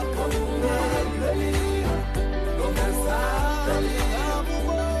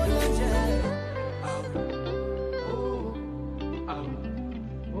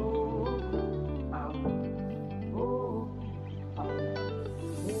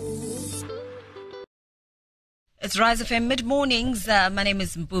It's Rise FM mid-mornings. My name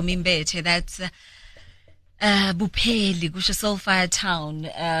is Mpumi. That's Bupheli kusho Soulfire Town.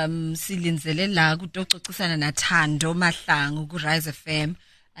 Silinzele la kutoxoxisana na Thando Mahlangu ku Rise FM.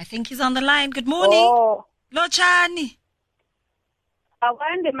 I think he's on the line. Good morning. Oh. Lochani.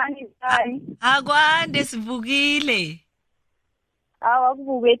 Akwande manje njani? Akwande sivukile.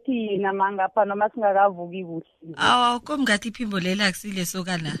 Akubuke thina mangapha noma singakavuki kuhle. Komngathi iphimbo lela kusile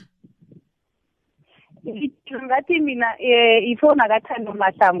soka la. Ngathi mina ifona kaThando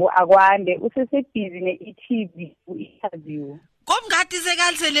Mahlangu akwande usesebhizi ne-TV ku-interview. Komngathi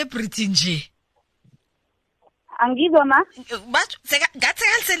sekali celebrity nje. Angizwa ma? Ngathi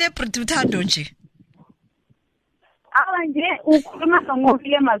sekali celebrity uThando nje. Nje ukhuluma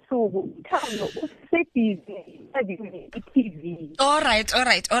ngokule masuku Thando usesebhizi ne-TV. All right.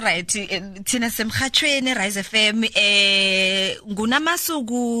 Thina semhathweni Rise FM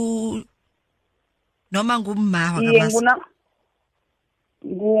ngunamasuku noma ngumma wakamasa.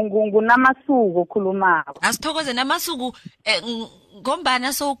 Ngunamasuku khulumako. Asithokoze namasuku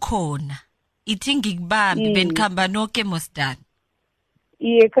ngombana sokhona. Ithi ngikubambi benikhamba noke mosdana.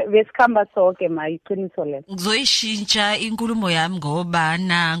 Iye besikhamba sonke ma iqiniso leso. Ngizoyishintsha inkulumo yami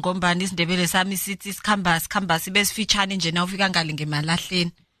ngombana isindebele sami sithi sikhamba sibe sifitshane nje na ufika ngale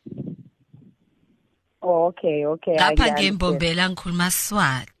ngemalahleni. Okay. Lapha ngembombela ngikhuluma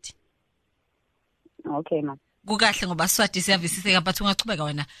siSwati. Okay ma. Kukahle ngoba siSwati siyavisiseka but ungachubeka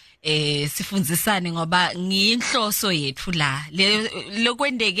wena sifundzisane ngoba ngiyinhloso yethu la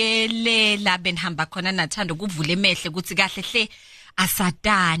lokwendekele la benihamba khona naThando kuvule emehle ukuthi kahle hle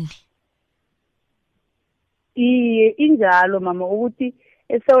asatani. Iye injalo mama ukuthi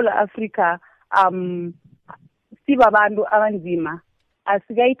eSouth Africa sibabantu abanzima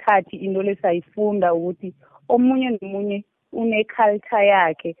asikayithathi into lesayifunda ukuthi omunye nomunye une-culture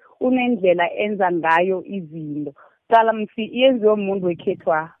yakhe unendlela enza ngayo izinto. Qala yenziwe umuntu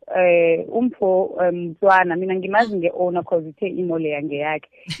wekhethwa umpho Mtswana mina ngimazi nge-owner cause ithe imole yangeyakhe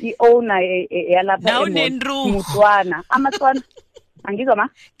i-owner yalapha Mtswana amatswana angizwa ma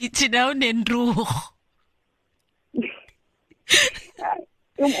ngithi nawe unenruho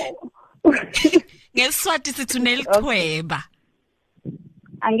ngeSiswati sithi unelichweba.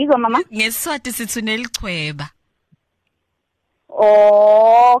 Angizwa mama ngeSiswati sithi unelichweba.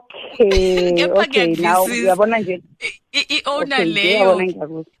 Okay now uyabona nje i-owner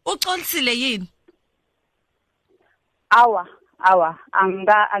leyo ucolisile yini? Awa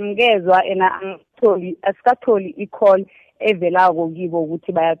angezwa asikatholi i-call evelako kibo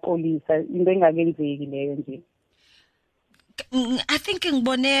ukuthi bayaxolisa into engakenzeki leyo nje. I think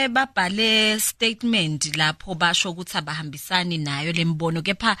ngibone babhale statement lapho basho ukuthi abahambisani nayo lembono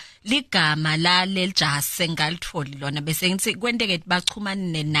kepha ligama la lelijase ngalitholi lona bese ngithi kwendeke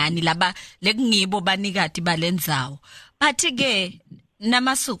bachumane nani laba lekungibo banikati balendzawo bathi ke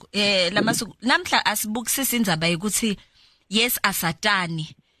namasuku lamasuku namhla asibukisisa indzaba ukuthi yes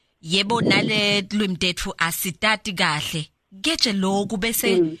asatani yebo nale lwimtethu asitati kahle keje lokhu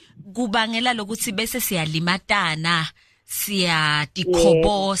bese kubangela lokuthi bese siyalimatana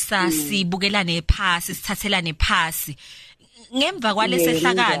siyadikhobosa sibukelane phasi sithathelane phasi ngemva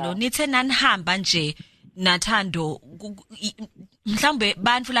kwalesehlakalo nithe nanihamba nje naThando mhlambe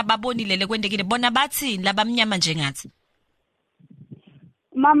bantu lababonile lekwendekile bona bathini labamnyama njengathi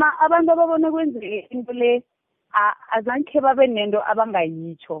mama abantu ababona kwenzeke into le azange babe nento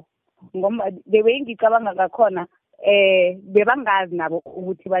abangayitsho ngoba bengicabanga kakhona bebangazi nabo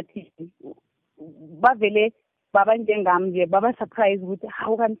ukuthi bathi bavele baba njengami nje baba surprise ukuthi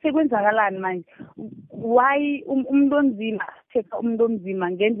hawu kanti sekwenzakalani manje why umuntu onzima thetha umuntu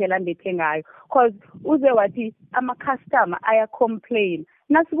onzima ngendlela ambethe ngayo cause uze wathi ama customer aya complain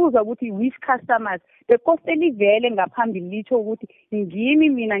nasibuza ukuthi which customers bekosteli vele ngaphambili litho ukuthi ngimi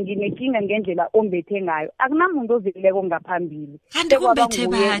mina nginenkinga ngendlela ombethe ngayo akunamuntu oveleko ngaphambili sekumbethe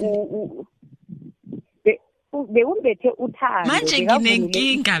bani beumbethe uThando manje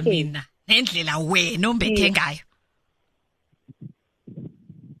nginenkinga mina nendlela wena ombethe ngayo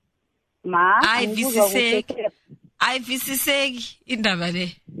ma ayivisiseki indaba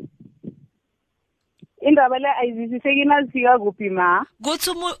le ayivisiseki nazifika kuphi ma kuthi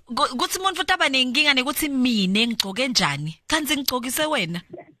umuntu futhi abanenkinga nekuthi mina ngigcoke njani kanti ngigcokise wena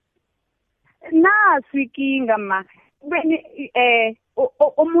nasikinga ma beni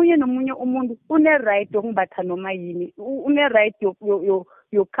omunye nomunye umuntu une right yokumbatha noma yini une right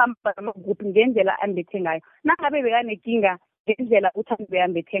yokukhamba amagroup ngendlela ambethe ngayo nangabe bekanenkinga ngendlela uThando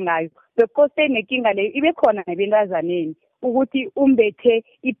beyambethe ngayo bekose nenkinga leyo ibe khona nebentazaneni ukuthi umbethe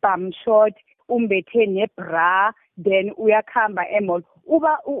ibum short umbethe nebra then uyakhamba emall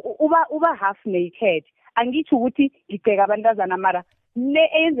uba half naked angitsho ukuthi ngiceka abantazana mara le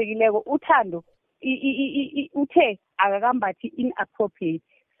eyenzekileko uThando uthe akakambathi inappropriate.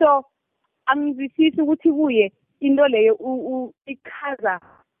 So angizwisisi ukuthi kuye into leyo ichaza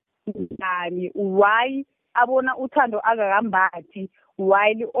njani, why abona uThando akakambathi,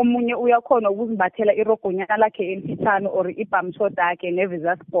 while omunye uyakhona ukuzimbathela irogonyana lakhe elifitshane or ibhamshot yakhe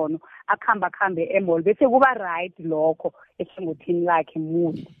nevizaspono akhambe emall bese kuba right lokho ehlangothini lakhe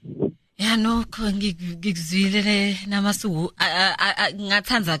muhle. Yeah, nokho ngikuzwile namasuku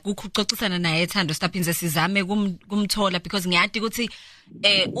ngathanza ukuxoxisana naye Thando Stapinze sizame kumthola because ngiyadi ukuthi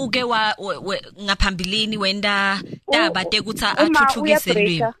uke ngaphambilini wenda daba tekuthi athuthukise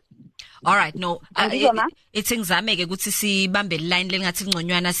lwimi. All right, no, it's ngizameke ukuthi sibambe line lengathi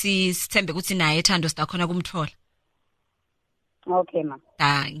ngconywana sithembe ukuthi naye Thando sta khona kumthola. Okay, ma.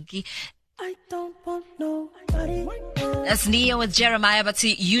 Thank you. I don't want nobody. That's Neo with Jeremiah, but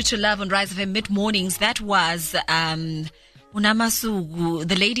see You to Love on Rise of Him mid-mornings. That was Unamasugu,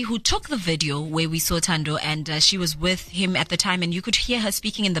 the lady who took the video where we saw Thando, and she was with him at the time, and you could hear her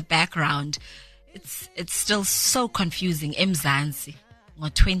speaking in the background. It's still so confusing. Mzansi, or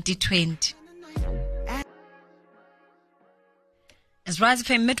 2020. As Rise of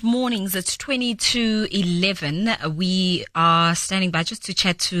Fame mid-mornings, it's 22:11. We are standing by just to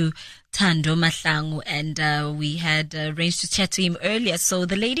chat to Thando Mahlangu, and we had arranged to chat to him earlier. So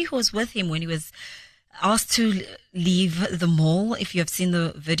the lady who was with him when he was asked to leave the mall, if you have seen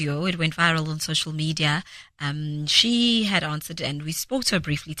the video, it went viral on social media. She had answered, and we spoke to her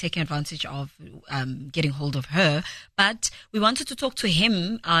briefly, taking advantage of getting hold of her. But we wanted to talk to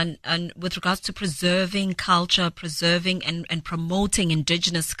him on with regards to preserving culture, preserving and promoting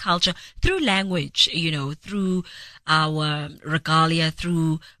indigenous culture through language, through our regalia,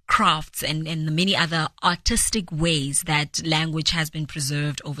 through crafts and the many other artistic ways that language has been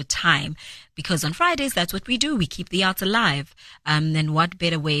preserved over time. Because on Fridays, that's what we do. We keep the arts alive. And what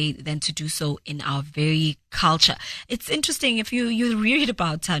better way than to do so in our very culture? It's interesting if you read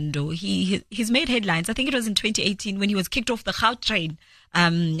about Thando. He's made headlines. I think it was in 2018 when he was kicked off the Gautrain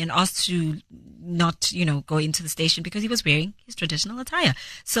and asked to not, go into the station because he was wearing his traditional attire.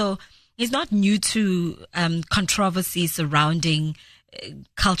 So he's not new to controversy surrounding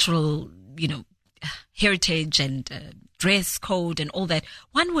cultural, heritage and dress code and all that.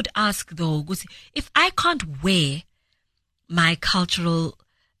 One would ask though, if I can't wear my cultural,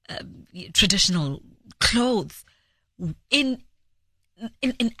 traditional clothes in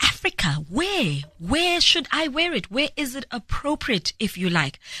Africa, where should I wear it? Where is it appropriate, if you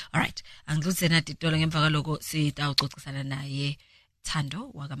like? All right. Thando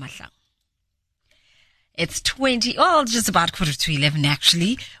Mahlangu. It's just about 11:15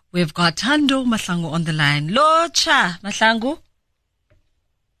 actually. We've got Thando Mahlangu on the line. Locha Mahlangu.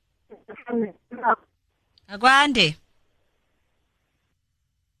 Agwande.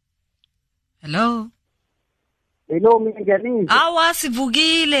 Hello. Hello, Mingani. Awa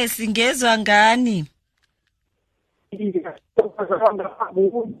sivukile singezwa ngani?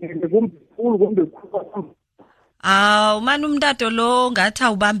 Umani umntato lo ngathi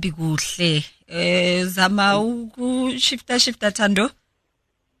awubambi kuhle. Zama ukushifta Thando.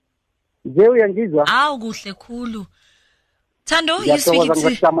 Je uyangizwa? Kuhle khulu. Thando, you speaking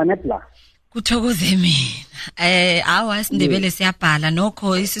to kuthokoze mina. Awa siNdebele siyabhala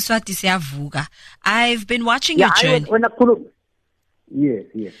nokho isiSwati siyavuka. I've been watching your journey.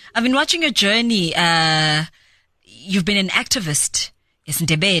 Yes. I've been watching your journey. You've been an activist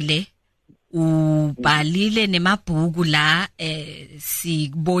isiNdebele. Ubhalile nemabhuku la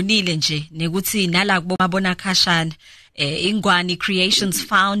sikubonile nje nekuthi nala kubomabona khashana Ingwani Creations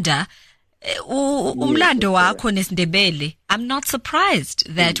founder umlando wakho nesiNdebele. I'm not surprised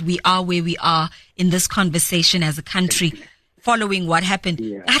that we are where we are in this conversation as a country following what happened.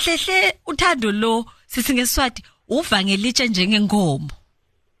 Kahle uThando lo sisingeswati uva ngelitshe njengenkomo.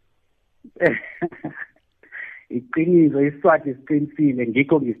 Iqiniso iSwati siqinisile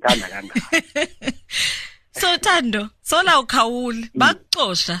ngikho ngisithanda kangaka. So Thando, sola ukhawula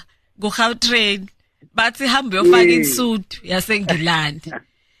bakuxosha kuGautrain bathi hambe uyofaka insudu yaseNgilandi.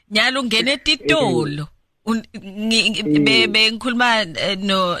 Nyalo ungena etitolo. Bengikhuluma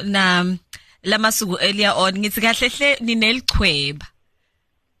no na lamasuku earlier on ngithi kahle hle ninelichweba.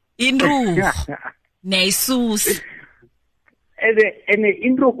 Inruhu neyisusi. Ene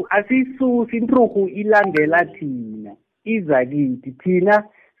inruhu asisusi, inruhu ilandela thina iza kithi, thina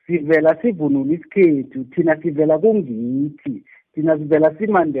sivela sivunula isikhethu, thina sivela kungithi, thina sivela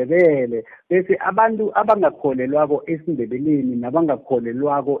simaNdebele bese abantu abangakholelwako esiNdebeleni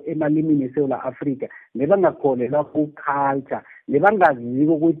nabangakholelwako emalimini eSouth Africa nebangakholelwa ku-culture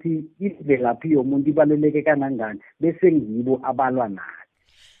nebangaziko ukuthi imvelaphi yomuntu ibaluleke kanangani bese ngibo abalwa nayo.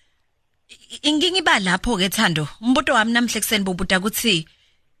 Ingingiba lapho ke Thando, umbuto wami namhle kuseni bobuta ukuthi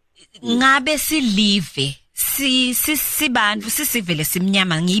ngabe silive sibantu sisivele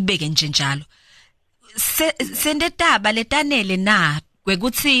simnyama ngiyibeke nje njalo. Sendetaba letanele na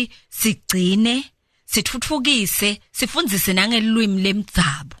kwekuthi sigcine sithuthukise sifundzise nangelwimi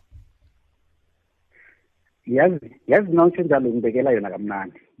lemdzabo. Yazi nawutsho njalo ngibekela yona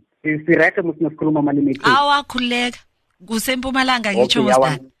kamnandi. Sireke musikhuluma amalimi ethu. Awakhuleka kuseMpumalanga ngitsho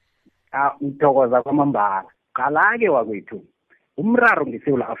ngosana. Ngithokoza kwamambala. Qala-ke wakwethu. Umraro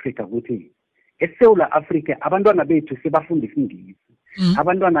ngeSouth Africa ukuthi eSouth Africa abantwana bethu sebafunda isingisi.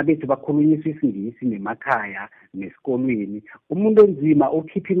 Abantwana bethu bakhulunyiswa isingisi nemakhaya nesikolweni. Umuntu onzima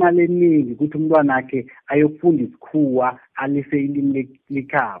okhipha imali eningi ukuthi umntwana wakhe ayokufunda isikhuwa alise ilimi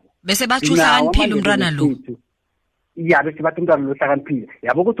lekhabo. Bese bachuhlakaniphile umntwana lo. Ya bese bathi umntwana lo hlakaniphile.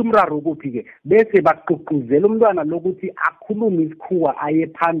 Yabo ukuthi umraro ukuphi ke bese baqhuquzela umntwana lokuthi akhulume isikhuwa aye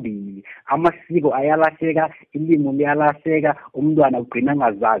phambili. Amasiko ayalahleka, ilimi liyalahleka, umntwana ugcina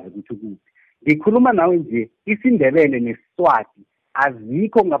angazazi ukuthi kuphi. Ngikhuluma nawe nje isiNdebele neSwati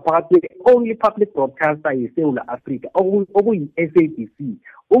azikho ngaphakathi only public broadcaster yeSouth Africa okuyi-SABC.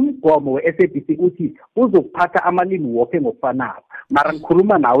 Umgomo we-SABC uthi uzokuphatha amalimi wonke ngokufanayo. Mara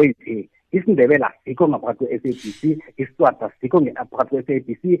ngikhuluma nawe nje isiNdebele asikho ngaphakathi kwe-SABC, iSwati asikho ngaphakathi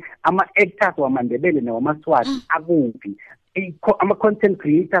kwe-SABC, ama-actors wamaNdebele nawamaswati akuphi? Ama-content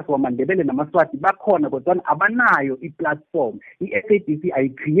creators wamaNdebele namaswati bakhona kodwa abanayo i-platform. I-SABC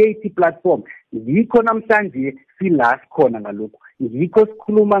ayi-create i-platform. Ngikho namhlanje sila sikhona ngalokho. Ngikho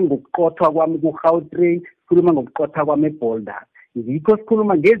sikhuluma ngokuqothwa kwami ku-Gautrain, sikhuluma ngokuqothwa kwami eBoulder. Ngikho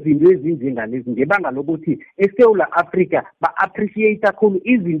sikhuluma ngezinto ezinjengalezi ngebanga lokuthi eSouth Africa ba-appreciate kakhulu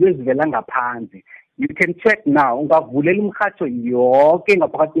izinto ezivela ngaphandle. You can check now, ungavulela umhatsho yonke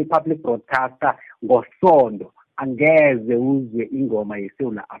ngaphakathi kwe-public broadcaster ngosondo. Angeze uzwe ingoma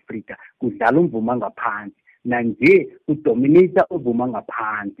yeSouth Africa kudlala umvuma ngaphandle na nje udominate uvuma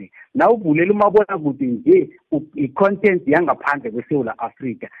ngaphandle. Na uvulela umabona kude nje i-content yangaphandle kweSouth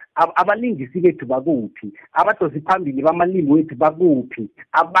Africa. Abalingisi bethu bakuphi? Abadosi phambili bamalimi wethu bakuphi?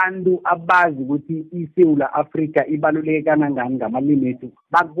 Abantu abazi ukuthi iSouth Africa ibaluleke kanangani ngamalimi ethu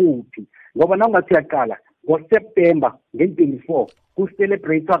bakuphi? Ngoba nawungathi uyaqala ngoSeptember nge-24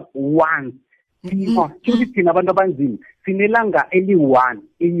 ku-celebratewa once. Thina abantu abanzima sinelanga eli-1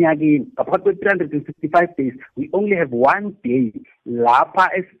 enyakeni ngaphakathi kwe-365 days. We only have one day lapha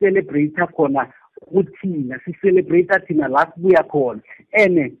esicelebrate khona ukuthina sicelebrate thina la sibuya khona.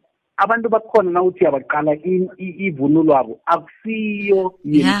 Abantu bakhona na uthi abaqala ivunulo wabo akusiyo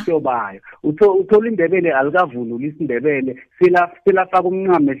yihlobayo. Uthola iNdebele alikavunula isiNdebele selafaka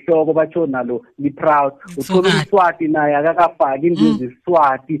umncamo ehloko batsho nalo li-proud. Uthola iSwati naye akakafaki into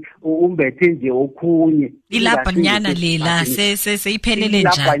zeSwati umbethe nje okhunye. Ilabhanyana lela seyiphelele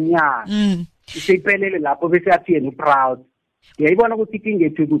njalo. Seyiphelele lapho bese athi yena uproud. Ngiyayibona ukuthi inkinga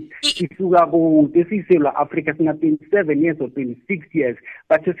ethu isuka kude esiSouth Africa sina 27 years or 26 years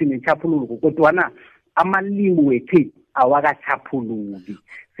bathe sinechapululo kodwa amalimi wethu awakachaphuluki.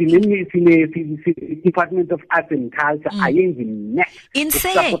 Sine Department of Arts and Culture ayenzi next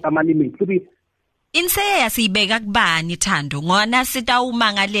support amalimi kubi inseya siyibeka kubani Thando ngona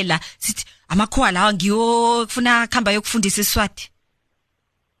sitawumangalela sithi amakhuwa lawa ngiyo kufuna khamba yokufundisa iSwati.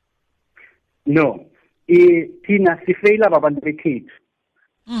 No, thina sifeyila babantu bekhethu.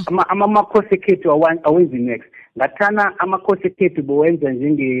 Amakhosi ekhethu awenzi next. Ngathana amakhosi ekhethu bowenza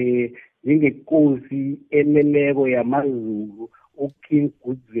njengenkosi eleleko yamaZulu uKing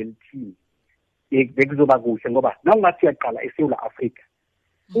Goodwillie. Bekuzoba kuhle ngoba nawungathi uyaqala eSouth Africa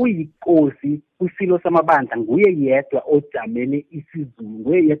uyinkosi uSilo samabandla nguye yedwa ojamele isiZulu,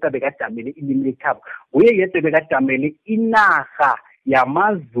 nguye yedwa bekajamele ilimi lekhabo, nguye yedwa bekajamele inarha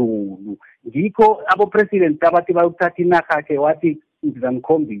yamaZulu. Ngikho abo-president abathi bayokuthatha inarha yakhe wathi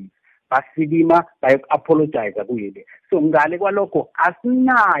ngizamkhombisa basilima bayo-apologize kuye le. So ngale kwalokho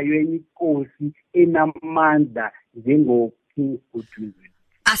asinayo enye inkosi enamandla njengo-King Goodwillie.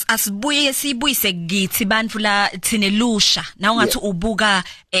 Asibuye sibuyise kithi bantu la thine lusha na ungathi ubuka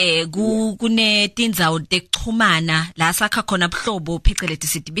kunetinzawo tekuxhumana la sakha khona buhlobo phecelezi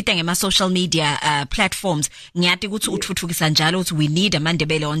sidibita ngema social media platforms. Ngiyathi ukuthi uthuthukisa njalo ukuthi we need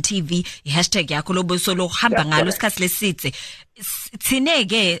aMandebele on TV hashtag yakho lobo solo hamba ngalo isikhathi lesitse thine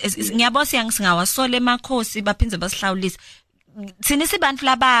ke ngiyabona singawasola emakhosi baphinze basihlawulisa thina sibantu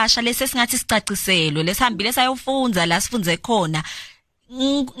labasha lese singathi sicaciselwe lesihambile sayofunza la sifunze khona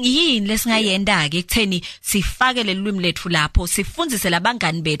yini lesingayenda ke ekutheni sifake lelwimi lethu lapho sifundzise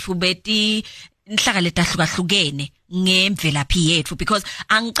labangani bethu beti inhlaka letahlukahlukene ngemvelaphi yethu because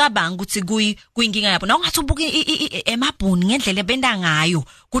angicabanga ukuthi kuyinkinga yabo nawungathi ubuka emabhunu ngendlela ebenda ngayo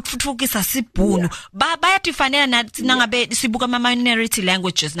kuthuthukisa sibhunu bayadifanela nathi nangabe sibuka ama minority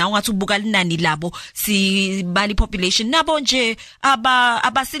languages nawungathi ubuka linani labo sibali population nabo nje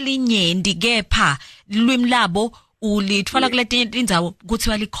abasilinyenti kepha ilwimi labo ulithola kule indzawo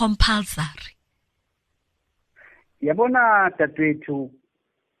kuthiwa li compulsory. Yabona dadwethu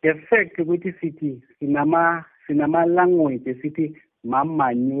the fact ukuthi sithi sinama language sithi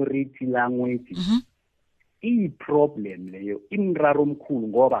ma-minority language iyi problem leyo imraro omkhulu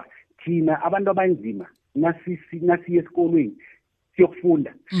ngoba thina abantu abanzima nasiye esikolweni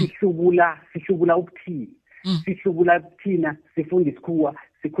siyokufunda sihlubula ukuthini sihlubula thina sifunda isikhuwa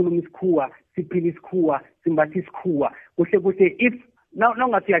sikhuluma isikhuwa siphila isikhuwa simbathi isikhuwa kuhle if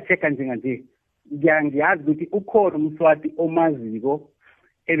nawungathi uyachecka njenganje ngiyazi ukuthi ukhona umSwati omaziko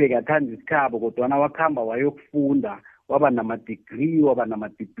ebekathanda isikhabo kodwa wakhamba wayokufunda waba nama-degree waba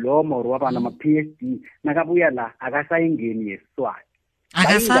nama-diploma or waba nama-PhD nakabuya la akasayingeni yesiSwati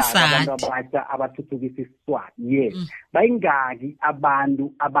abantu abatsha abathuthukisa isiSwati yes bayingaki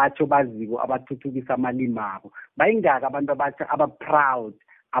abantu abatsho baziko abathuthukisa amalimi abo bayingaki abantu abatsha aba-proud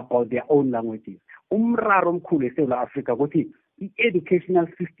about their own languages umraro omkhulu eSouth Africa ukuthi i-educational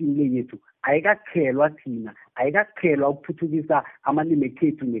system le yethu ayikakhelwa thina ayikakhelwa ukuthuthukisa amalimi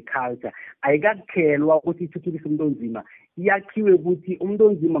ekhethu neculture ayikakhelwa ukuthi ithuthukise umuntu onzima iyakhiwe ukuthi umuntu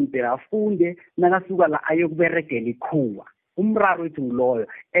onzima mdela afunde nakasuka la ayokuberegela ikhuwa umraro wethu ngiloyo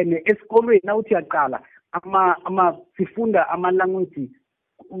and esikolweni nawuthi uyaqala sifunda ama-language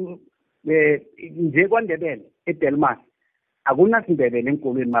nje kwaNdebele eDelmas akunasindebele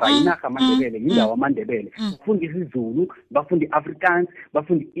enkolweni mara yinarha amandebele yindawo amandebele bafunda isiZulu bafunda i-Afrikaans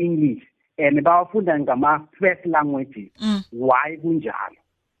bafunda i-English and bawafunda ngama-first languages why kunjalo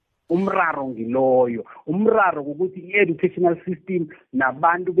umraro ngiloyo umraro ukuthi i-educational system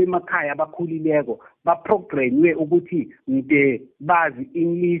nabantu bemakhaya abakhulileko baprogramwe ukuthi mde bazi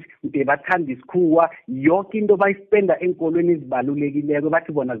English mde bathanda isikhuwa yonke into bayispenda enkolweni ezibalulekileko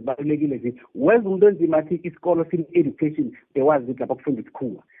bathi bona zibalulekile nje wenza umuntu onzima athi isikolo sine-education bewazi ukuthi lapha kufunda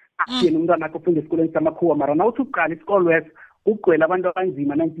isikhuwa akuyena umntwana akho ufunda esikolweni samakhuwa mara nawuthi uqala isikolo weso ugcwele abantu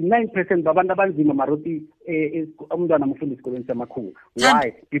abanzima 99% babantu abanzima maroti umntwana mufunda esikolweni samakhuwa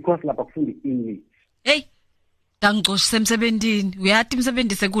why because lapha kufunda English hey dangcoshise emsebentini uyathi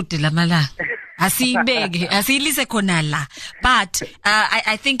imsebenzi sekude lamala asibeke asilise khona la but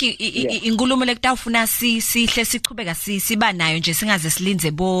I think inkulumo lekutawufuna sihle sichubeka siba nayo nje singaze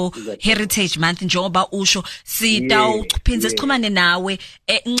silinze bo heritage month njengoba usho sitawuphindze sichumane nawe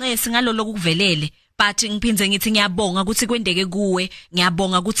nce ngalolo kuvelele but ngiphinze ngithi ngiyabonga ukuthi kwendeke kuwe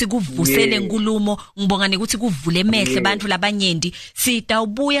ngiyabonga ukuthi kuvusele inkulumo ngibonga ukuthi kuvule emehle abantu labanyenti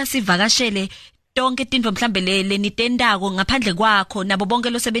sitawubuya sivakashele tonke tinto mhlambe le nitendako ngaphandle kwakho nabo bonke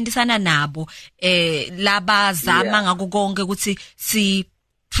losebenzisana nabo labazama ngako konke ukuthi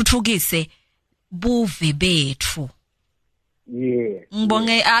sithuthukise buve bethu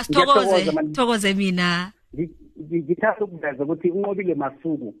ngibonge asithokoze mina ngithanda ukuveza ukuthi unqobile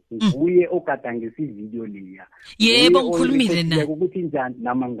Masuku nguye ogadangisa ivideo leya yebo ngikhulumile na ukuthi njani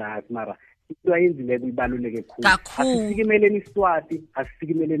namangazi mara into ayenzile kubaluleke kakhulu asisikimeleni iSwati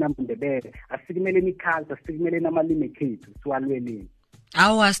asisikimeleni amaNdebele asisikimeleni iculture asisikimeleni amalimi ekhethu siwalweleni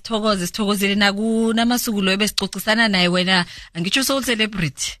awu sithokozele nakuNamasuku lo ebesicocisana naye wena angitsho soul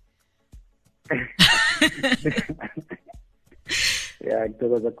celebrity yeah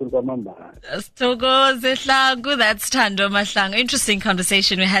ngithokoza kakhulu kwamambala sithokoze Mahlangu. That's Thando Mahlangu. Interesting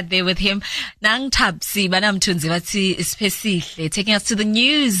conversation we had there with him. Nang Tabsi banamthunzi bathi isiphesihle taking us to the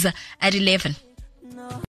news at 11.